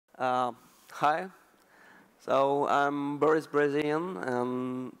Hi, so I'm Boris Brezillon,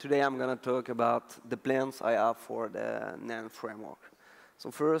 and today I'm going to talk about the plans I have for the NAND framework.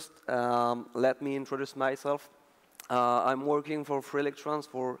 So first, let me introduce myself. I'm working for Electrons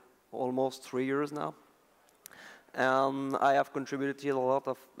for almost 3 years now, and I have contributed a lot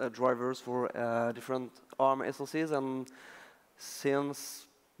of drivers for different ARM SoCs, and since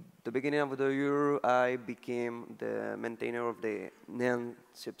the beginning of the year, I became the maintainer of the NAND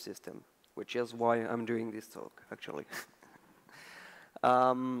subsystem, which is why I'm doing this talk, actually.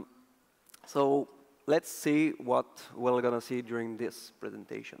 So let's see what we're going to see during this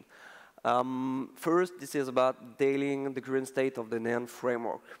presentation. First, this is about detailing the current state of the NAND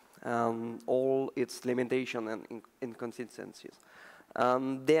framework, all its limitations and inconsistencies.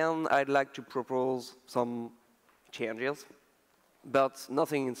 Then I'd like to propose some changes, but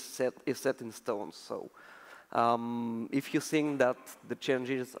nothing is set in stone. So if you think that the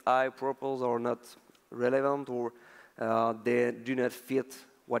changes I propose are not relevant or they do not fit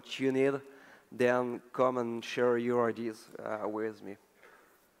what you need, then come and share your ideas with me.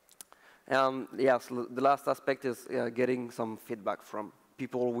 And yes, the last aspect is getting some feedback from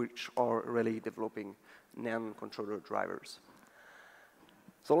people which are really developing NAND controller drivers.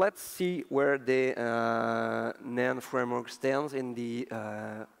 So let's see where the NAND framework stands in the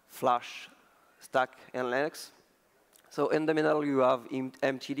flash stack and Linux. So in the middle you have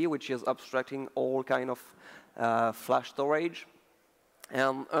MTD, which is abstracting all kind of flash storage.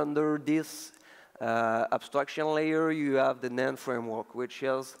 And under this abstraction layer you have the NAND framework, which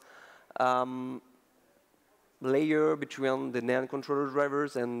is layer between the NAND controller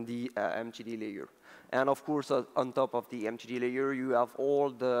drivers and the MTD layer. And of course, on top of the MTD layer, you have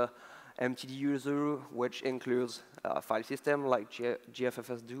all the MTD user, which includes file system like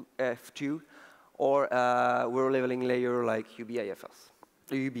GFFS2, or we're leveling layer like UBI,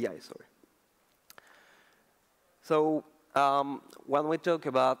 sorry. So when we talk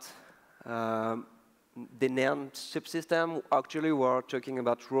about the NAND subsystem, actually we're talking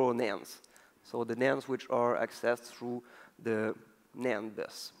about raw NANDs. So the NANDs which are accessed through the NAND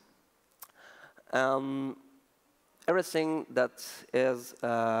bus. Everything that is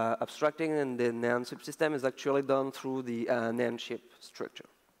abstracting in the NAND subsystem is actually done through the NAND chip structure.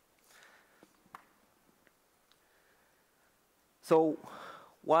 So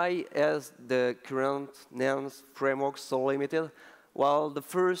why is the current NAND framework so limited? Well, the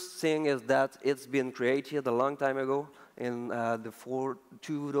first thing is that it's been created a long time ago in the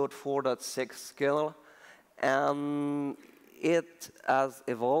 2.4.6 kernel, and it has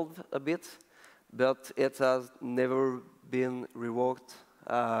evolved a bit, but it has never been reworked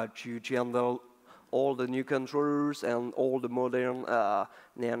to handle all the new controllers and all the modern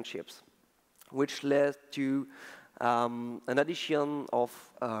NAND chips, which led to an addition of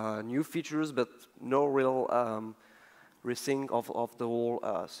new features, but no real rethink of the whole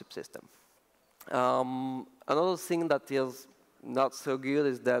subsystem. Another thing that is not so good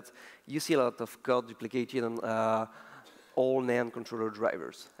is that you see a lot of code duplicated on all NAND controller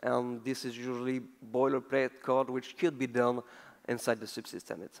drivers. And this is usually boilerplate code which could be done inside the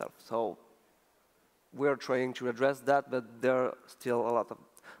subsystem itself. So we're trying to address that, but there are still a lot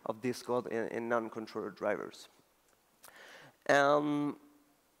of this code in non-controller drivers.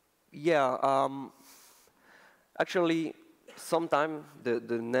 Actually, sometimes the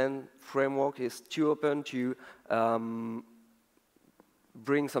NAND framework is too open to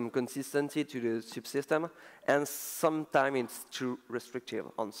bring some consistency to the subsystem, and sometimes it's too restrictive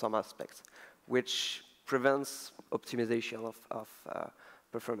on some aspects, which prevents optimization of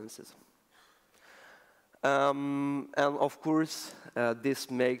performances. And of course,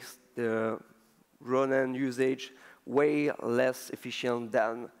 this makes the run-end usage way less efficient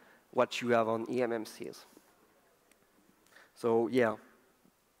than what you have on eMMCs. So yeah,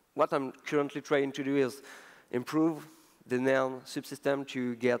 what I'm currently trying to do is improve the NAND subsystem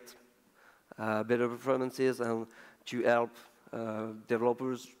to get better performances and to help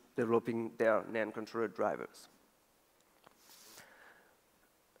developers developing their NAND controller drivers.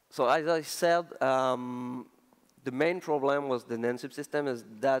 So as I said, the main problem with the NAND subsystem is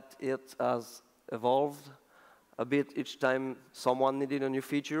that it has evolved a bit each time someone needed a new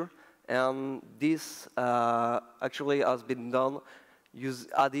feature, and this actually has been done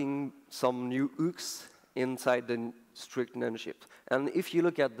adding some new hooks inside the strict NAND chip. And if you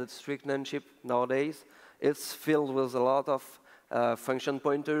look at the strict NAND chip nowadays, it's filled with a lot of function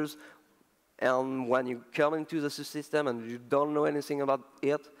pointers, and when you come into the subsystem and you don't know anything about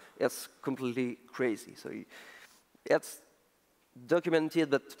it, it's completely crazy. So it's documented,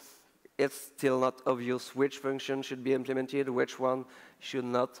 but it's still not obvious which function should be implemented, which one should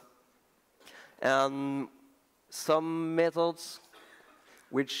not. And some methods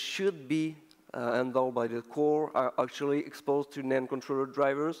which should be handled by the core are actually exposed to NAND controller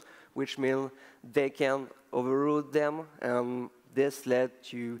drivers, which means they can override them, and this led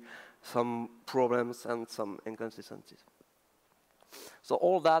to some problems and some inconsistencies. So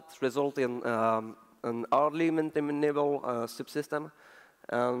all that results in an hardly maintainable subsystem.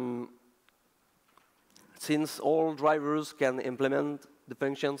 Since all drivers can implement the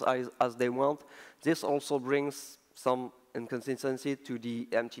functions as they want, this also brings some inconsistency to the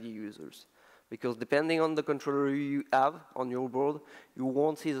MTD users. Because depending on the controller you have on your board, you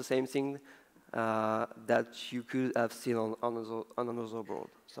won't see the same thing that you could have seen on another board.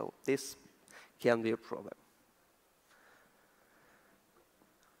 So this can be a problem.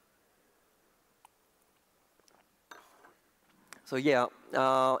 So yeah,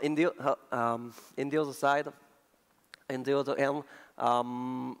 in the other side, in the other end,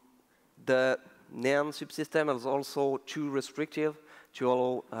 the NAND subsystem is also too restrictive to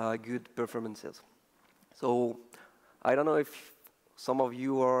allow good performances. So I don't know if some of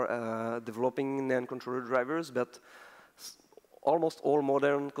you are developing NAND controller drivers, but almost all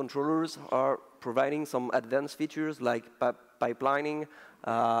modern controllers are providing some advanced features like pipelining,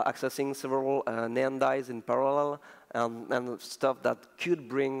 accessing several NAND dies in parallel, and stuff that could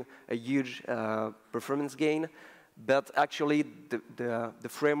bring a huge performance gain. But actually, the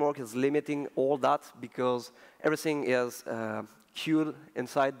framework is limiting all that because everything is queued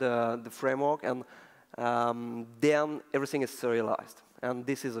inside the framework, and then everything is serialized. And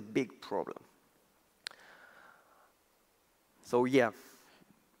this is a big problem. So yeah,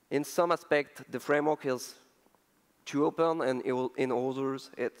 in some aspect, the framework is too open, and in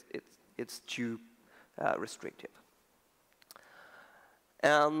others, it's too restrictive.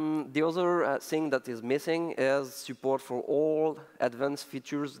 And the other thing that is missing is support for all advanced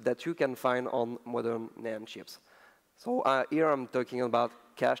features that you can find on modern NAND chips. So here I'm talking about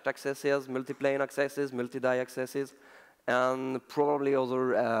cached accesses, multi-plane accesses, multi-die accesses, and probably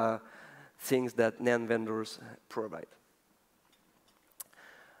other things that NAND vendors provide.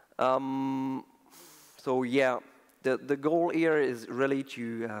 So yeah, the goal here is really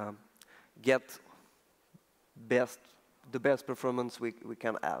to get the best performance we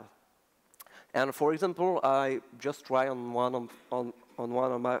can have. And for example, I just try on one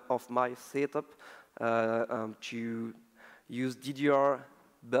of my setup to use DDR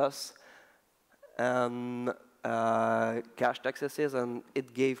bus and cached accesses, and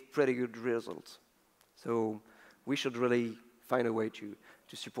it gave pretty good results. So we should really find a way to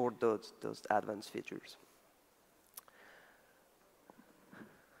support those advanced features.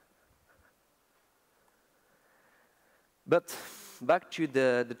 But back to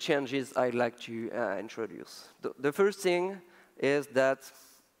the changes I'd like to introduce. The first thing is that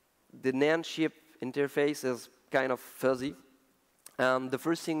the NAND chip interface is kind of fuzzy. And the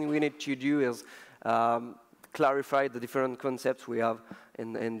first thing we need to do is clarify the different concepts we have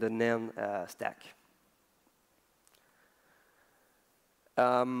in the NAND stack.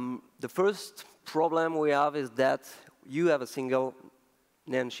 The first problem we have is that you have a single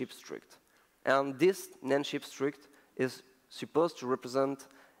NAND chip strict. And this NAND chip strict is supposed to represent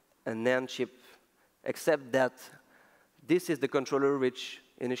a NAND chip, except that this is the controller which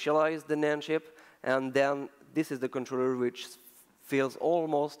initializes the NAND chip, and then this is the controller which fills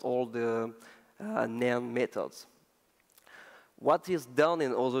almost all the NAND methods. What is done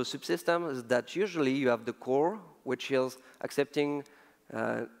in other subsystems is that usually you have the core, which is accepting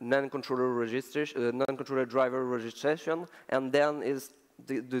NAND controller driver registration, and then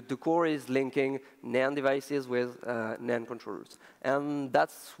the core is linking NAND devices with NAND controllers. And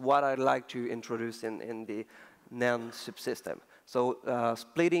that's what I'd like to introduce in the NAND subsystem. So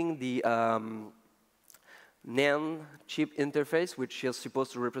splitting the NAND chip interface, which is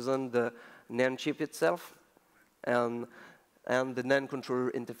supposed to represent the NAND chip itself, and the NAND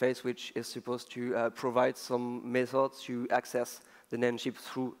controller interface, which is supposed to provide some methods to access the NAND chip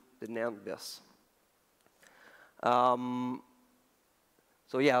through the NAND bus.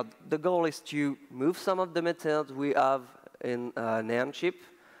 So yeah, the goal is to move some of the methods we have in NAND chip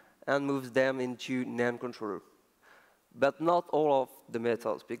and move them into NAND controller. But not all of the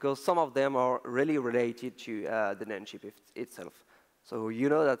methods, because some of them are really related to the NAND chip itself. So you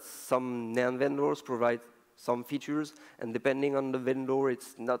know that some NAND vendors provide some features, and depending on the vendor,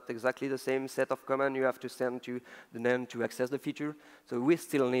 it's not exactly the same set of commands you have to send to the NAND to access the feature. So we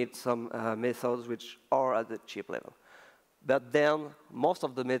still need some methods which are at the chip level. But then most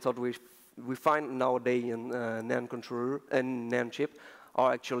of the methods we find nowadays in NAND controller and NAND chip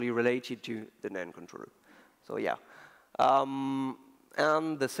are actually related to the NAND controller. So yeah.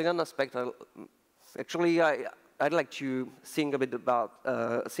 And the second aspect, I'd like to think a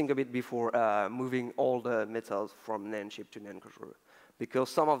bit before moving all the methods from NAND chip to NAND controller, because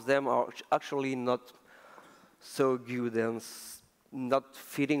some of them are actually not so good and not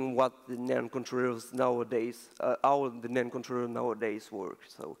fitting what the NAND controllers nowadays, how the NAND controller nowadays work.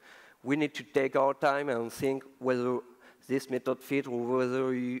 So we need to take our time and think whether this method fits or whether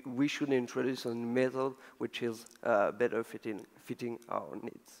we should introduce a method which is better fitting our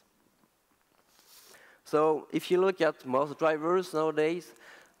needs. So if you look at most drivers nowadays,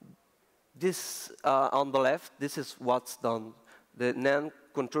 this on the left, this is what's done. The NAND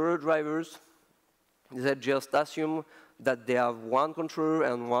controller drivers, they just assume that they have one controller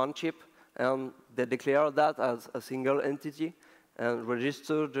and one chip, and they declare that as a single entity and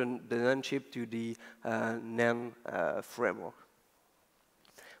register the NAND chip to the NAND framework.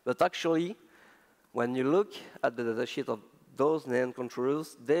 But actually, when you look at the datasheet of those NAND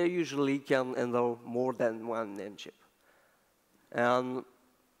controllers, they usually can handle more than one NAND chip. And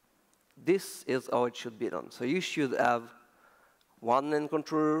this is how it should be done. So you should have one NAND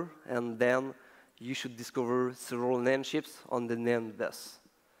controller, and then you should discover several NAND chips on the NAND bus.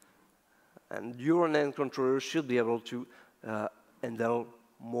 And your NAND controller should be able to handle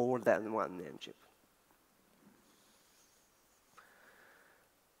more than one NAND chip.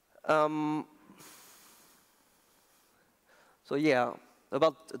 So yeah,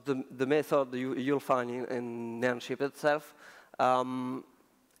 about the method you'll find in NAND chip itself,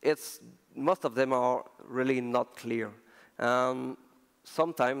 most of them are really not clear.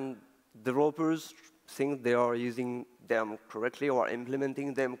 Sometimes developers think they are using them correctly or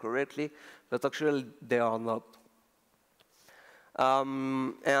implementing them correctly, but actually they are not.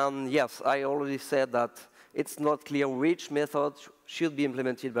 And yes, I already said that it's not clear which method should be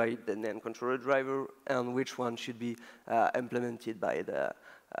implemented by the NAND controller driver and which one should be implemented by the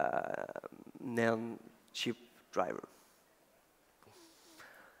NAND chip driver.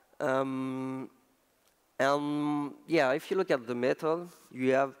 And yeah, if you look at the method,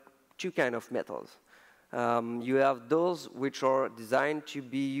 you have two kinds of methods. You have those which are designed to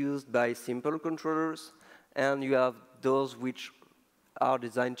be used by simple controllers, and you have those which are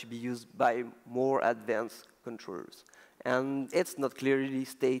designed to be used by more advanced controllers. And it's not clearly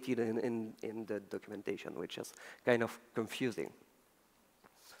stated in the documentation, which is kind of confusing.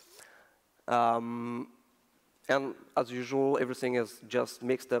 And as usual, everything is just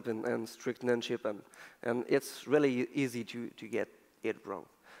mixed up in strict NAND chip, and it's really easy to get it wrong.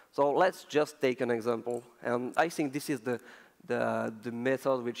 So let's just take an example, and I think this is the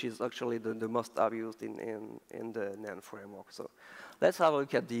method which is actually the most abused in the NAND framework. So let's have a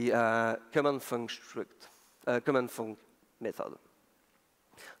look at the command func method.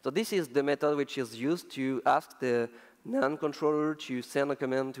 So this is the method which is used to ask the NAND controller to send a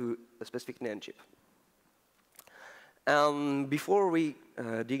command to a specific NAND chip. And before we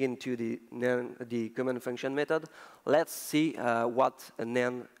dig into the command function method, let's see what a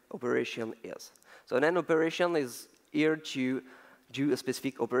NAND operation is. So a NAND operation is here to do a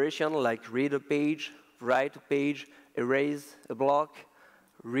specific operation like read a page, write a page, erase a block,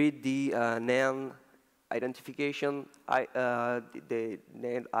 read the NAND identification, the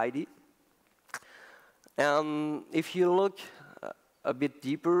NAND ID. And if you look a bit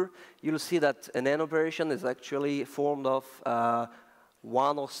deeper, you'll see that a NAND operation is actually formed of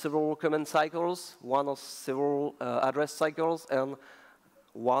one or several command cycles, one or several address cycles, and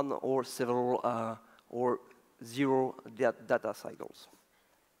one or several or zero data cycles.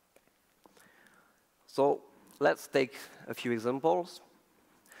 So let's take a few examples.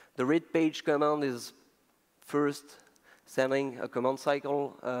 The read page command is first sending a command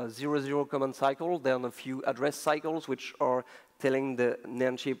cycle, 00 command cycle, then a few address cycles, which are telling the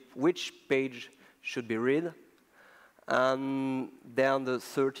NAND chip which page should be read, and then the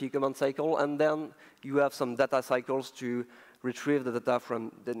 30 command cycle, and then you have some data cycles to retrieve the data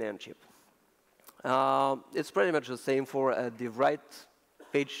from the NAND chip. It's pretty much the same for the write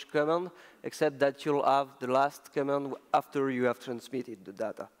page command, except that you'll have the last command after you have transmitted the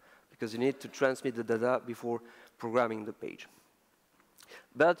data, because you need to transmit the data before programming the page.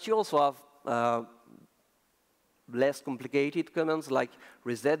 But you also have less complicated commands like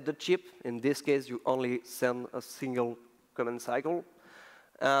reset the chip. In this case, you only send a single command cycle.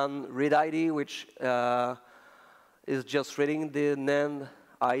 And read ID, which is just reading the NAND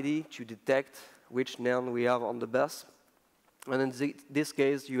ID to detect which NAND we have on the bus. And in this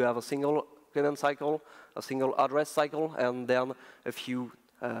case, you have a single command cycle, a single address cycle, and then a few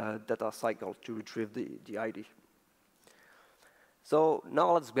data cycles to retrieve the ID. So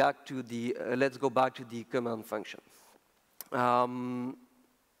now let's go back to the command function.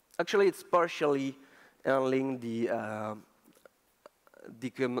 Actually, it's partially handling the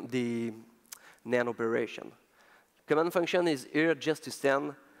NAND operation. Command function is here just to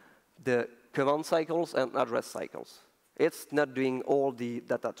send the command cycles and address cycles. It's not doing all the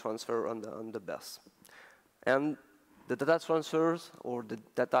data transfer on the bus. And the data transfers or the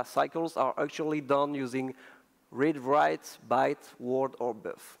data cycles are actually done using read, write, byte, word, or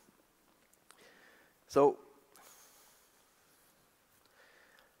buff. So,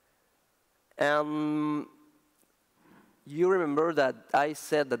 you remember that I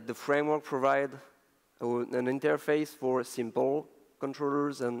said that the framework provides an interface for simple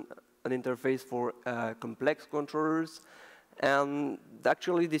controllers and an interface for complex controllers. And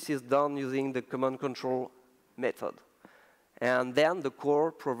actually, this is done using the command control method. And then the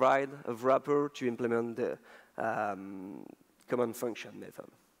core provides a wrapper to implement the command function method.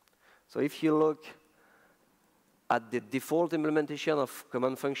 So if you look at the default implementation of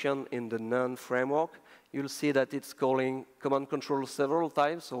command function in the NAND framework, you'll see that it's calling command control several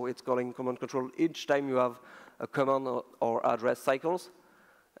times. So it's calling command control each time you have a command or address cycles.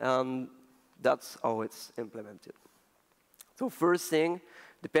 And that's how it's implemented. So first thing,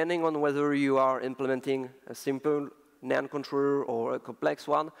 depending on whether you are implementing a simple NAND controller or a complex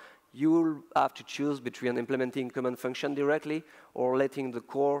one, you'll have to choose between implementing command function directly or letting the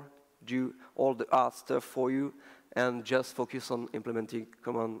core do all the hard stuff for you and just focus on implementing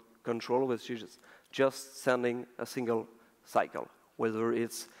command control, which is just sending a single cycle, whether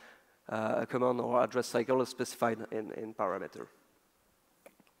it's a command or address cycle specified in parameter.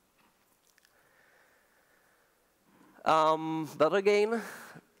 But again,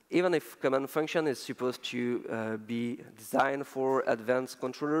 even if command function is supposed to be designed for advanced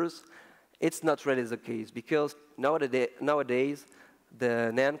controllers, it's not really the case, because nowadays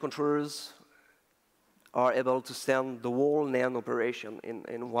the NAND controllers are able to send the whole NAND operation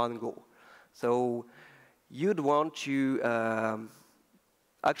in one go. So you'd want to,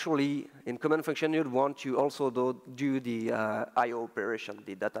 actually, in command function, you'd want to also do the I/O operation,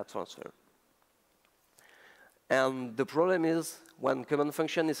 the data transfer. And the problem is, when command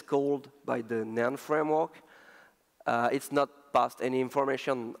function is called by the NAND framework, it's not passed any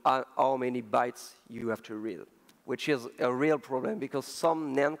information on how many bytes you have to read, which is a real problem, because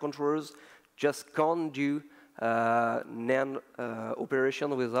some NAND controllers just can't do NAND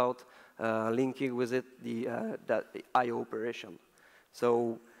operation without linking with it the I/O operation.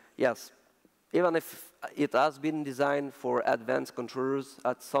 So yes, even if it has been designed for advanced controllers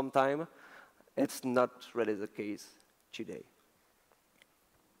at some time, it's not really the case today.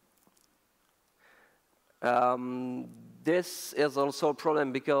 This is also a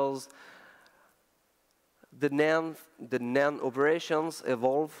problem because the NAND operations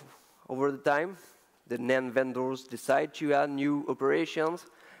evolve over the time. The NAND vendors decide to add new operations.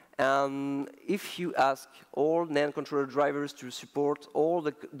 And if you ask all NAND controller drivers to support all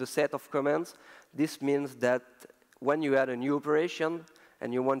the set of commands, this means that when you add a new operation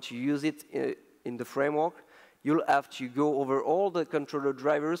and you want to use it in the framework, you'll have to go over all the controller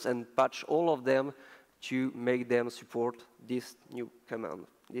drivers and patch all of them to make them support this new command,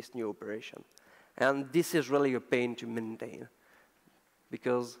 this new operation. And this is really a pain to maintain,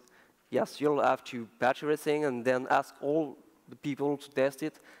 because yes, you'll have to patch everything and then ask all the people to test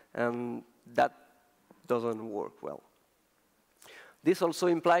it, and that doesn't work well. This also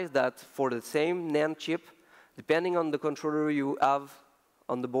implies that for the same NAND chip, depending on the controller you have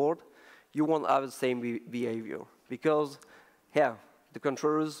on the board, you won't have the same behavior, because here, the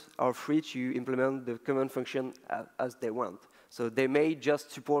controllers are free to implement the command function as they want. So they may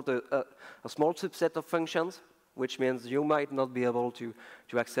just support a small subset of functions, which means you might not be able to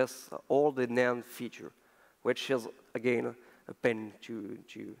access all the NAND feature, which is, again, a pain to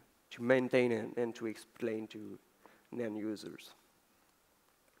maintain and to explain to NAND users.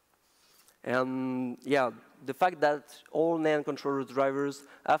 And yeah, the fact that all NAND controller drivers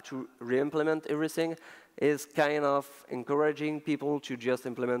have to re-implement everything is kind of encouraging people to just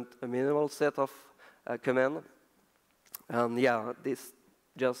implement a minimal set of command. And yeah, this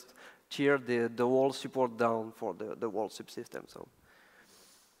just tear the whole support down for the whole subsystem. So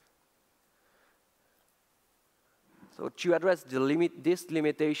to address this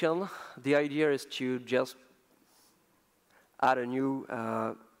limitation, the idea is to just add a new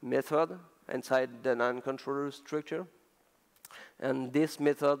method inside the NAND controller structure. And this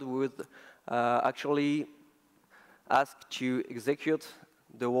method would actually ask to execute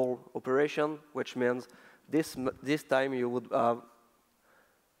the whole operation, which means this time you would have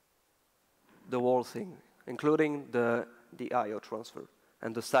the whole thing, including the I/O transfer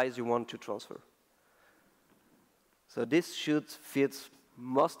and the size you want to transfer. So this should fit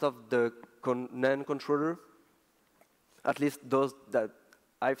most of the NAND controller, at least those that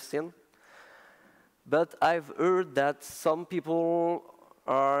I've seen. But I've heard that some people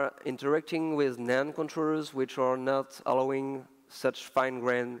are interacting with NAND controllers which are not allowing such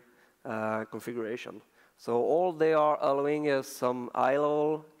fine-grained configuration. So all they are allowing is some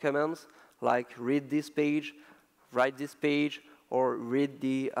high-level commands like read this page, write this page, or read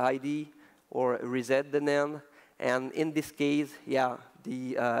the ID, or reset the NAND. And in this case, yeah,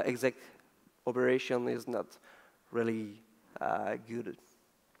 the exec operation is not really good.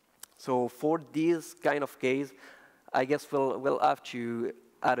 So for this kind of case, I guess we'll have to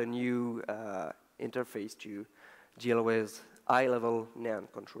add a new interface to deal with high-level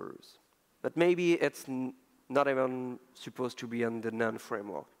NAND controllers. But maybe it's not even supposed to be in the NAND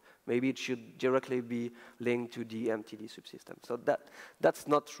framework. Maybe it should directly be linked to the MTD subsystem. So that's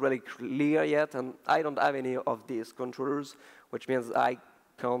not really clear yet, and I don't have any of these controllers, which means I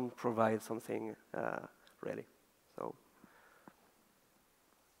can't provide something really. So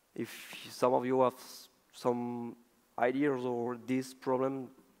if some of you have some ideas or this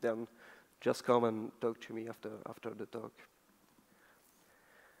problem, then just come and talk to me after the talk.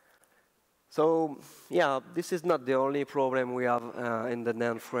 So yeah, this is not the only problem we have in the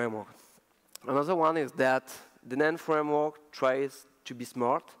NAND framework. Another one is that the NAND framework tries to be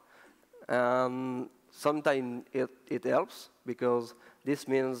smart, and sometimes it helps, because this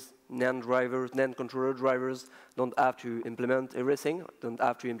means NAND controller drivers don't have to implement everything, don't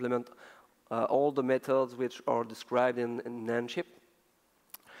have to implement all the methods which are described in NAND chip.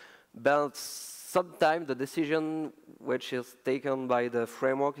 But sometimes the decision which is taken by the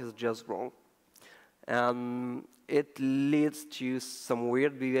framework is just wrong. And it leads to some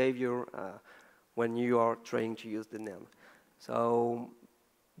weird behavior when you are trying to use the NAND. So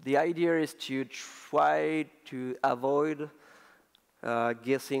the idea is to try to avoid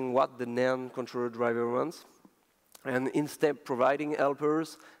guessing what the NAND controller driver wants, and instead providing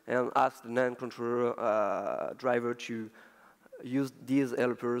helpers and ask the NAND controller driver to use these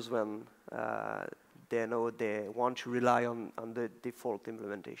helpers when they know they want to rely on the default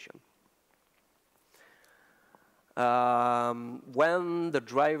implementation. When the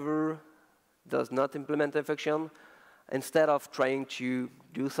driver does not implement a function, instead of trying to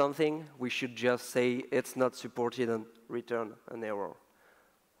do something, we should just say it's not supported and return an error.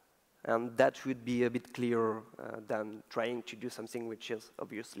 And that would be a bit clearer than trying to do something which is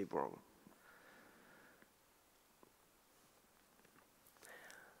obviously wrong.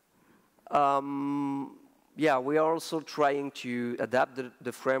 Yeah, we are also trying to adapt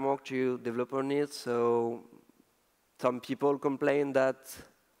the framework to developer needs. So some people complain that,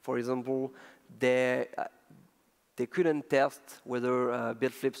 for example, they couldn't test whether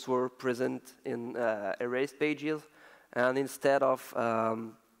bit flips were present in erased pages, and instead of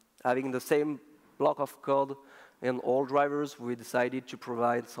having the same block of code in all drivers, we decided to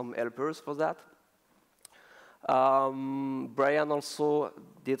provide some helpers for that. Brian also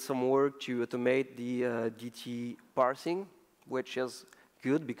did some work to automate the DT parsing, which is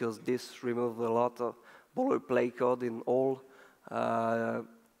good because this removes a lot of boilerplate code in all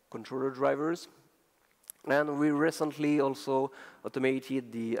controller drivers. And we recently also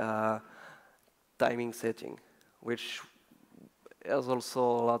automated the timing setting, which is also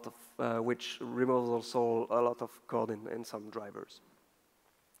a lot of, which removes also a lot of code in some drivers.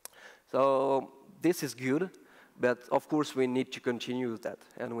 So this is good, but of course we need to continue that,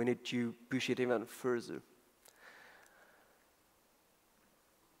 and we need to push it even further.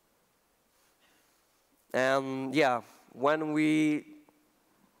 And yeah, when we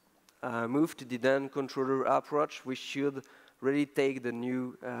move to the NAND controller approach, we should really take the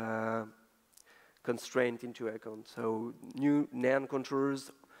new constraint into account. So new NAND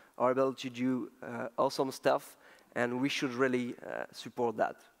controllers are able to do awesome stuff, and we should really support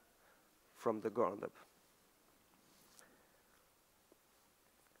that from the ground up.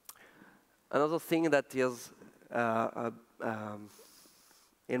 Another thing that is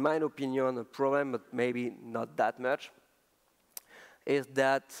in my opinion, a problem, but maybe not that much, is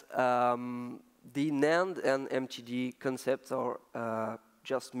that the NAND and MTD concepts are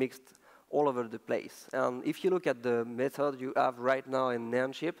just mixed all over the place. And if you look at the method you have right now in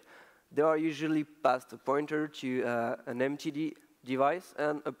NAND chip, they are usually passed a pointer to an MTD device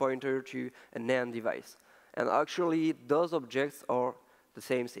and a pointer to a NAND device. And actually, those objects are the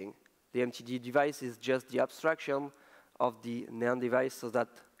same thing. The MTD device is just the abstraction of the NAND device so that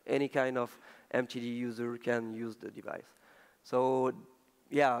any kind of MTD user can use the device. So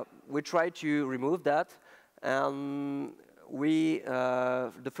yeah, we try to remove that, and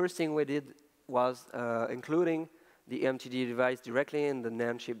the first thing we did was including the MTD device directly in the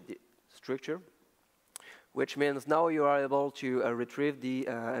NAND chip structure, which means now you are able to retrieve the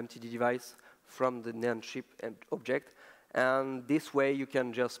MTD device from the NAND chip object, and this way you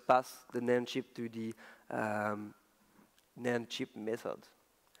can just pass the NAND chip to the NAND chip method.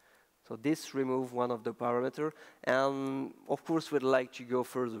 So this removes one of the parameters, and of course we'd like to go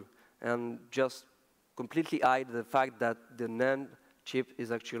further and just completely hide the fact that the NAND chip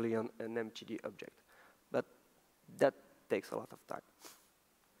is actually an MTD object. But that takes a lot of time.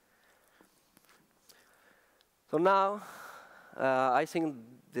 So now, I think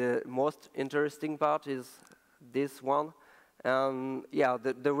the most interesting part is this one. And yeah,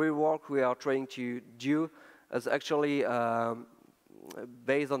 the rework we are trying to do is actually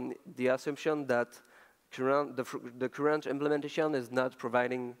based on the assumption that the current implementation is not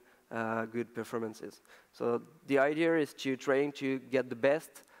providing good performances. So the idea is to trying to get the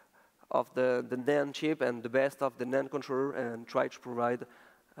best of the NAND chip and the best of the NAND controller and try to provide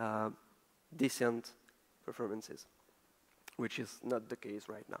decent performances, which is not the case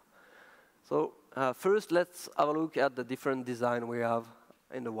right now. So first, let's have a look at the different design we have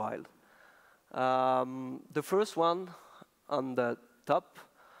in the wild. The first one on the top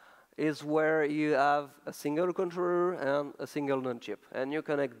is where you have a single controller and a single NAND chip, and you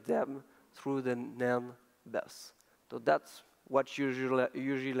connect them through the NAND bus. So that's what you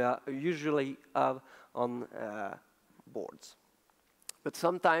usually have on boards. But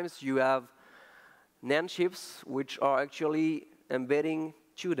sometimes you have NAND chips which are actually embedding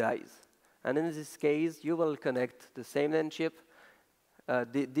two dies. And in this case, you will connect the same NAND chip.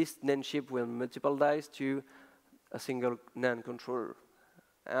 This NAND chip will multiple dies to a single NAND controller.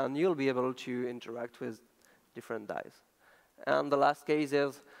 And you'll be able to interact with different dies. And the last case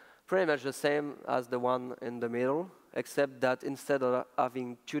is pretty much the same as the one in the middle, except that instead of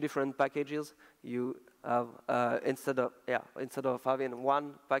having two different packages, you have instead of having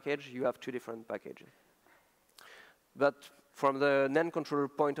one package, you have two different packages. But from the NAND controller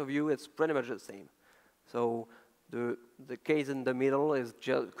point of view, it's pretty much the same. So the case in the middle is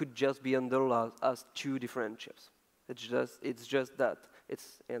could just be handled as two different chips. It's just that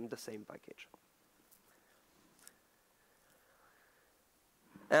it's in the same package.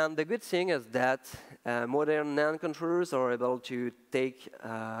 And the good thing is that modern NAND controllers are able to take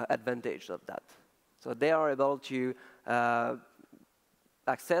advantage of that. So they are able to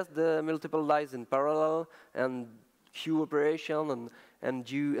access the multiple dies in parallel and queue operation and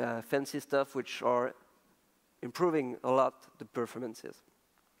do fancy stuff which are improving a lot the performances.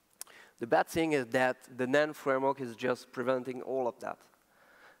 The bad thing is that the NAND framework is just preventing all of that,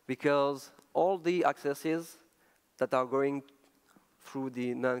 because all the accesses that are going through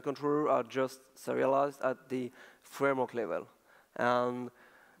the NAND controller are just serialized at the framework level. And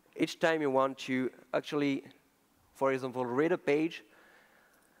each time you want to actually, for example, read a page,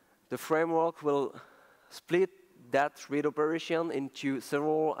 the framework will split that read operation into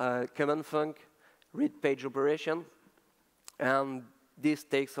several command func read page operation. And this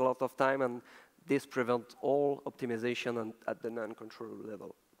takes a lot of time, and this prevents all optimization at the NAND controller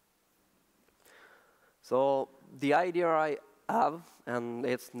level. So the idea I have, and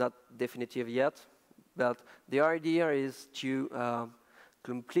it's not definitive yet, but the idea is to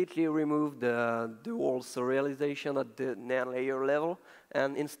completely remove the whole serialization at the NAND layer level,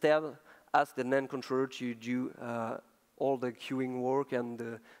 and instead ask the NAND controller to do all the queuing work and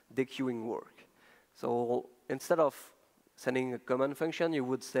the dequeuing work. So instead of sending a command function, you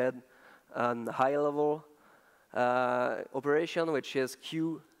would send a high-level operation, which is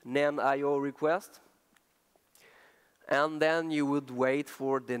queue NAND IO request. And then you would wait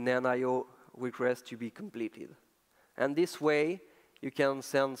for the NAND IO request to be completed. And this way, you can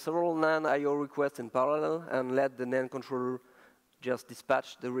send several NAND IO requests in parallel and let the NAND controller just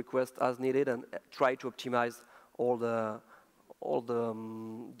dispatch the request as needed and try to optimize all the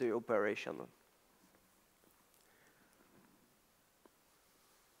operation.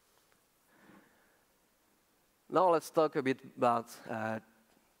 Now let's talk a bit about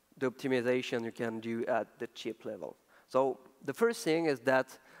the optimization you can do at the chip level. So the first thing is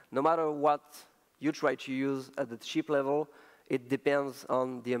that no matter what you try to use at the chip level, it depends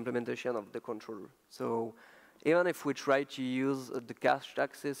on the implementation of the controller. So even if we try to use the cached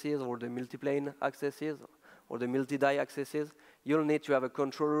accesses or the multiplane accesses or the multi-die accesses, you'll need to have a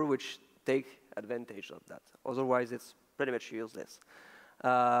controller which takes advantage of that. Otherwise, it's pretty much useless.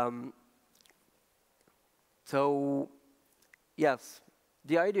 So yes,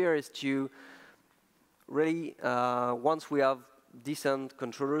 the idea is to really, once we have decent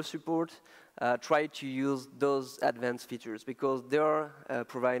controller support, try to use those advanced features because they are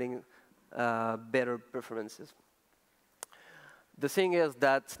providing better performances. the thing is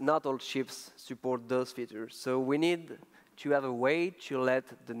that not all chips support those features. So we need to have a way to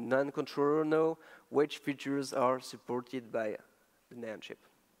let the NAND controller know which features are supported by the NAND chip.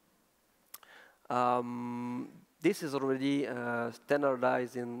 This is already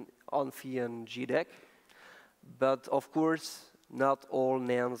standardized in ONFI and GDEC, but of course, not all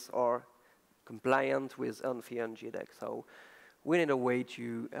NANDs are compliant with ONFI and GDEC. So we need a way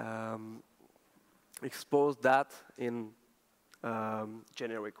to expose that in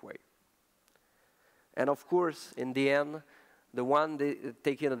generic way. And of course, in the end, the one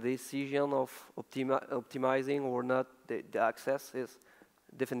taking a decision of optimizing or not the access is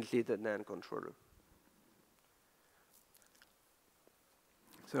definitely the NAND controller.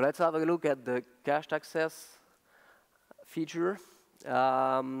 So let's have a look at the cached access feature.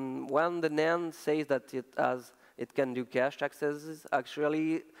 When the NAND says that it can do cached accesses,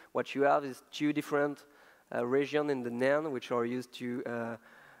 actually what you have is two different regions in the NAND which are used to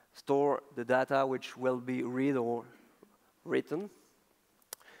store the data which will be read or written.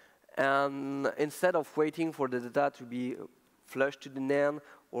 And instead of waiting for the data to be flushed to the NAND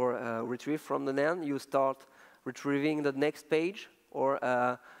or retrieved from the NAND, you start retrieving the next page or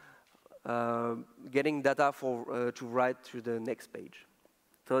getting data to write to the next page.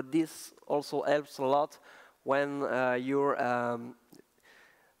 So this also helps a lot when your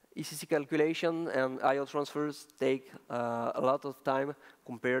ECC calculation and I/O transfers take a lot of time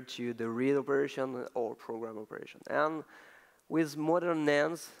compared to the read operation or program operation. And with modern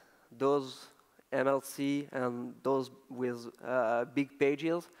NANDs, those MLC and those with big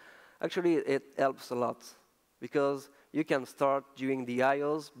pages, actually it helps a lot because you can start doing the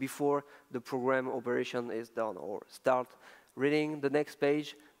I/Os before the program operation is done, or start reading the next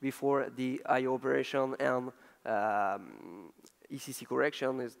page before the I/O operation and ECC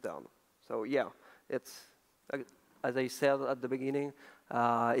correction is done. So yeah, it's, as I said at the beginning,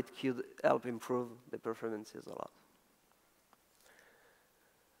 it could help improve the performances a lot.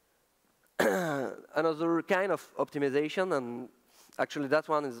 Another kind of optimization, and actually that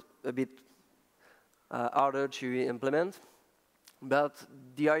one is a bit harder to implement, but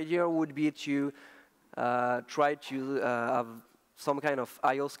the idea would be to try to have some kind of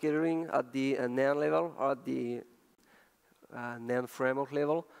I/O scaling at the NAND level or at the NAND framework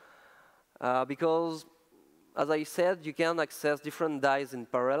level, because, as I said, you can access different dies in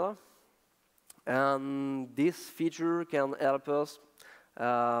parallel, and this feature can help us,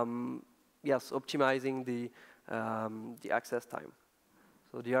 yes, optimizing the access time.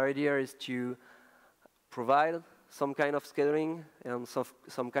 So the idea is to provide some kind of scaling and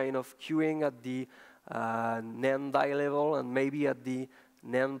some kind of queuing at the NAND die level and maybe at the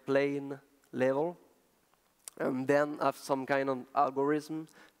NAND plane level, and then have some kind of algorithm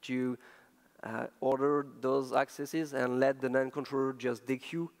to order those accesses and let the NAND controller just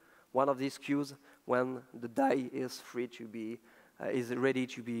dequeue one of these queues when the die is free to be, is ready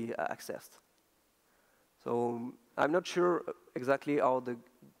to be accessed. So I'm not sure exactly how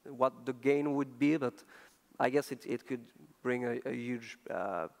what the gain would be, but I guess it could bring a huge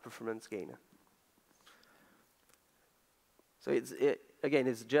performance gain. So again,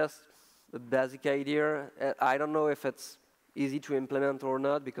 it's just a basic idea. I don't know if it's easy to implement or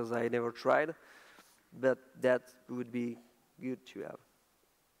not because I never tried, but that would be good to have.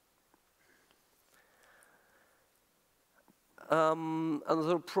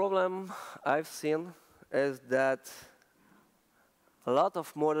 Another problem I've seen is that a lot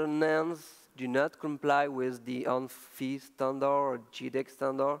of modern NANDs do not comply with the ONFI standard or GDEC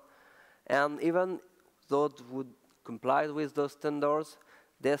standard, and even though it would comply with those standards,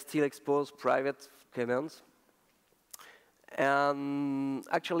 they still expose private commands. And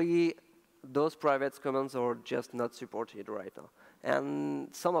actually, those private commands are just not supported right now.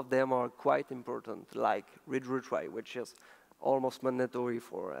 And some of them are quite important, like read retry, which is almost mandatory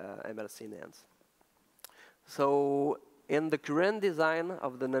for MLC NANDs. So in the current design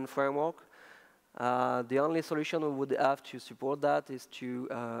of the NAND framework, the only solution we would have to support that is to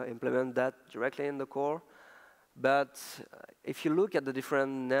implement that directly in the core. But if you look at the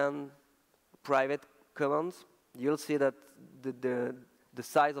different NAND private commands, you'll see that the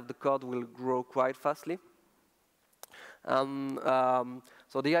size of the code will grow quite fastly.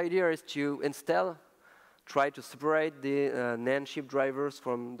 So the idea is to instead try to separate the NAND chip drivers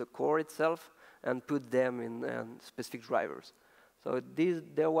from the core itself and put them in specific drivers. So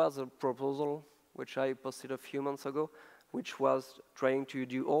there was a proposal which I posted a few months ago, which was trying to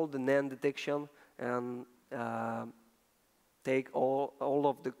do all the NAND detection and take all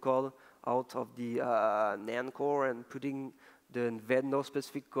of the code out of the NAND core and putting the vendor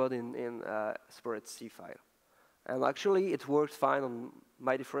specific code in a separate C file. And actually, it works fine on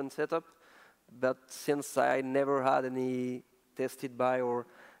my different setup. But since I never had any tested by or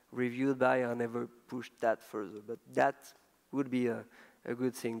reviewed by, I never pushed that further. But that would be a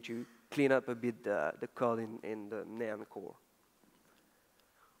good thing to clean up a bit the code in the NAND core.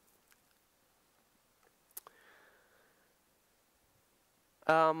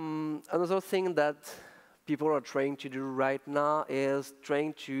 Another thing that people are trying to do right now is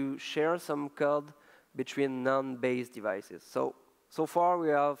trying to share some code between NAND-based devices. So far we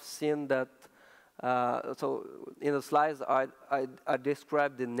have seen that, so in the slides I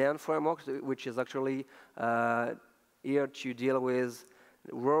described the NAND framework, which is actually here to deal with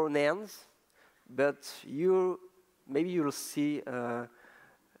raw NANDs, but maybe you'll see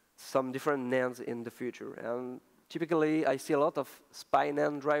some different NANDs in the future. And typically, I see a lot of SPI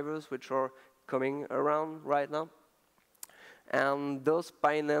NAND drivers which are coming around right now. And those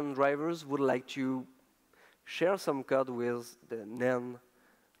SPI NAND drivers would like to share some code with the NAND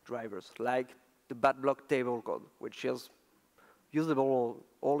drivers, like the bad block table code, which is usable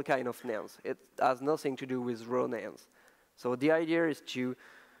all kind of NANDs. It has nothing to do with raw NANDs. So the idea is to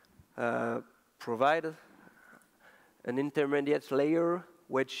provide an intermediate layer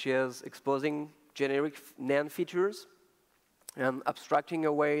which is exposing generic NAND features and abstracting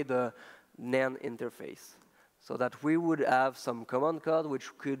away the NAND interface, so that we would have some common code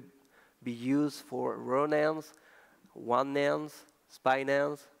which could be used for raw NANDs, WAN NANDs, SPI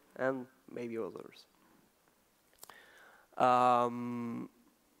NANDs, and maybe others. And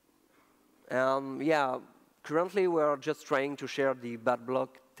yeah, currently we are just trying to share the bad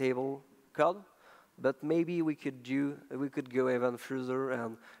block table code, but maybe we could go even further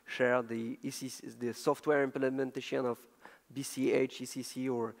and share the ECC, the software implementation of BCH ECC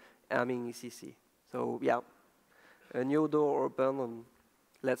or AMING ECC. So yeah, a new door open, and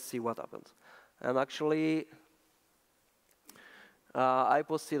let's see what happens. And actually, I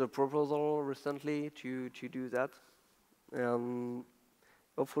posted a proposal recently to do that, and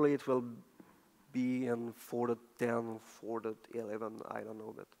hopefully it will be in 4.10, 4.11, I don't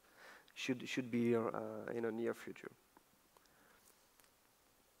know, but should be in a near future.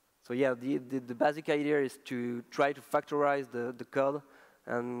 So yeah, the basic idea is to try to factorize the code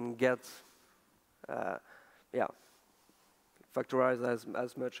and get, yeah, factorize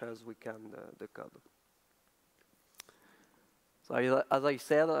as much as we can the code. So as I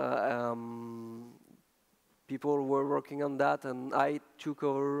said, people were working on that, and I took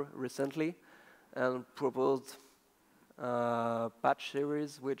over recently and proposed a patch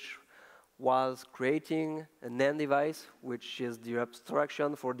series which was creating a NAND device, which is the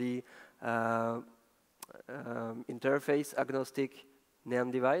abstraction for the interface agnostic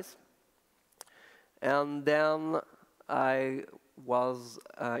NAND device. And then I was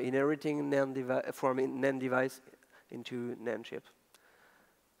inheriting NAND from NAND device into NAND chip.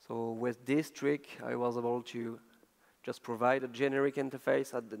 So with this trick, I was able to just provide a generic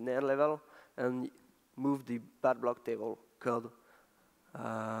interface at the NAND level and move the bad block table code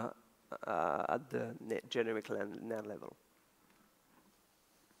at the generic NAND level.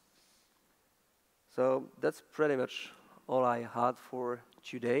 So that's pretty much all I had for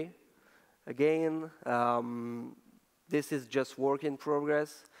today. Again, this is just work in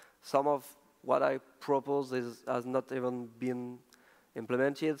progress. Some of what I propose has not even been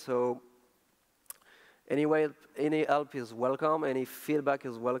implemented. So anyway, any help is welcome. Any feedback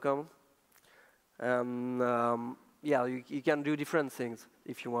is welcome. Yeah, you can do different things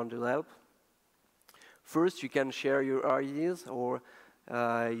if you want to help. First, you can share your ideas or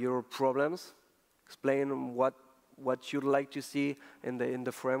your problems. Explain what you'd like to see in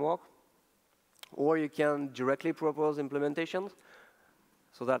the framework. Or you can directly propose implementations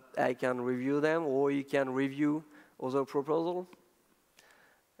so that I can review them, or you can review other proposals.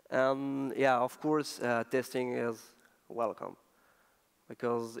 And yeah, of course, testing is welcome,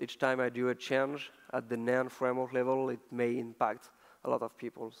 because each time I do a change at the NAND framework level, it may impact a lot of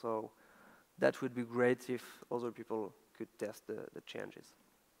people. So that would be great if other people could test the changes.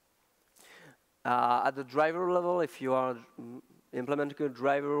 At the driver level, if you are implementing a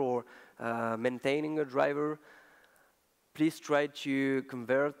driver or maintaining a driver, please try to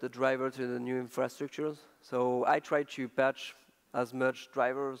convert the driver to the new infrastructures. So I try to patch as much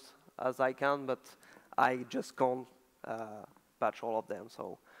drivers as I can, but I just can't patch all of them.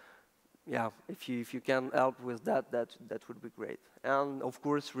 So yeah, if you can help with that, that would be great. And of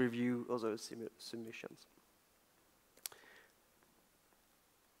course, review other submissions.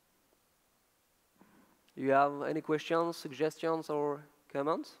 Do you have any questions, suggestions, or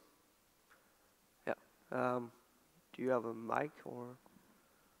comments? Yeah. Do you have a mic or?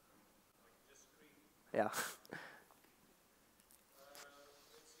 Yeah.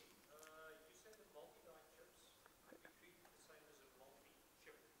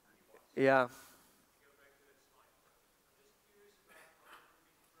 Yeah.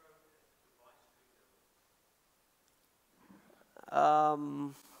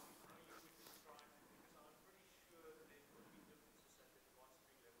 Um,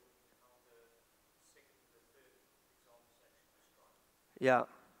 yeah.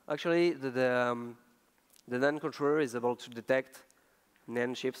 Actually, the NAND controller is able to detect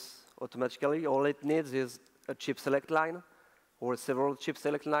NAND chips automatically. All it needs is a chip select line or several chip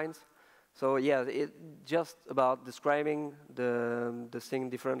select lines. So yeah, it's just about describing the thing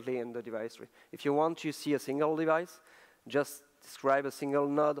differently in the device tree. If you want to see a single device, just describe a single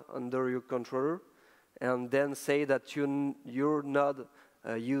node under your controller, and then say that your node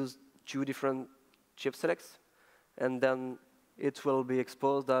used two different chip selects, and then it will be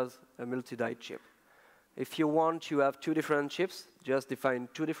exposed as a multi-die chip. If you want to have two different chips, just define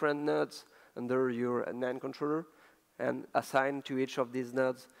two different nodes under your NAND controller and assign to each of these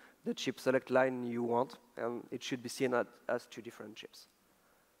nodes the chip select line you want, and it should be seen as two different chips.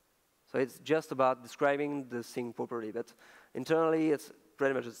 So it's just about describing the thing properly, but internally it's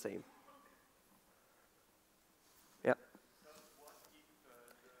pretty much the same. Yeah. So what if the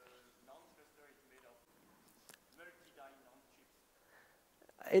NAND cluster is made of multi-die NAND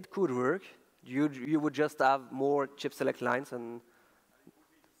chips? It could work. You would just have more chip select lines, and it would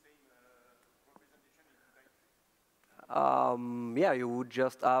be the same representation in die tree? yeah, you would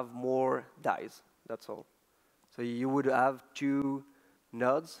just have more dies. That's all. So you would have two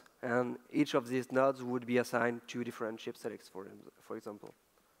nodes, and each of these nodes would be assigned two different chip selects, for example.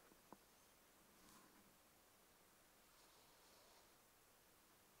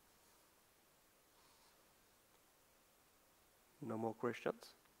 No more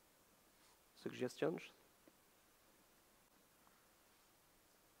questions? Suggestions?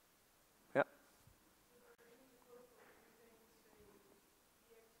 Yeah.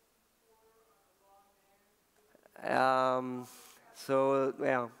 So,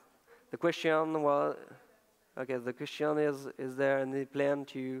 yeah, the question was, okay, the question is there any plan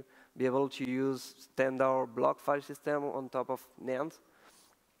to be able to use standard block file system on top of NAND?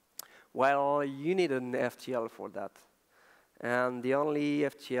 Well, you need an FTL for that. And the only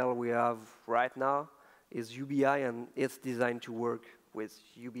FTL we have right now is UBI, and it's designed to work with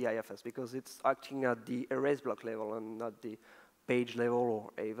UBIFS because it's acting at the erase block level and not the page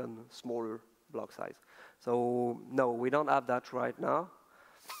level or even smaller block size. So no, we don't have that right now.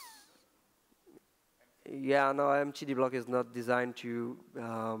 Yeah, no, MTD block is not designed to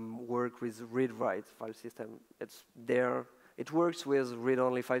work with read-write file system. It's there. It works with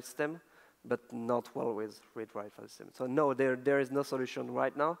read-only file system, but not well with read-write file system. So no, there is no solution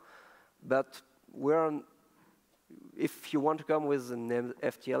right now. But if you want to come with an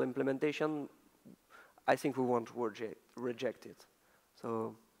FTL implementation, I think we won't reject it.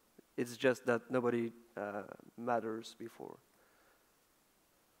 So it's just that nobody matters before.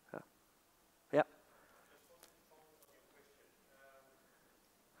 Yeah.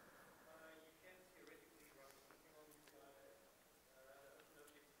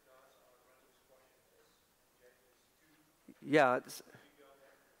 Yeah.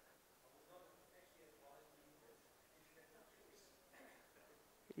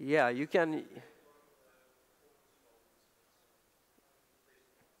 Yeah, you can.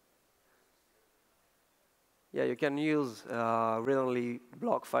 Yeah, you can use read-only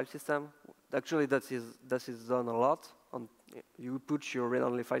block file system. Actually, that is done a lot. You put your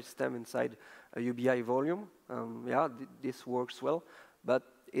read-only file system inside a UBI volume. Yeah, this works well, but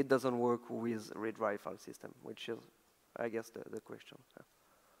it doesn't work with read-write file system, which is, I guess, the question. Yeah.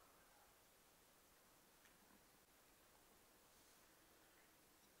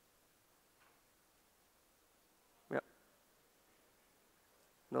 Yeah.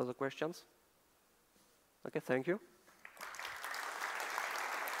 No other questions? Okay, thank you.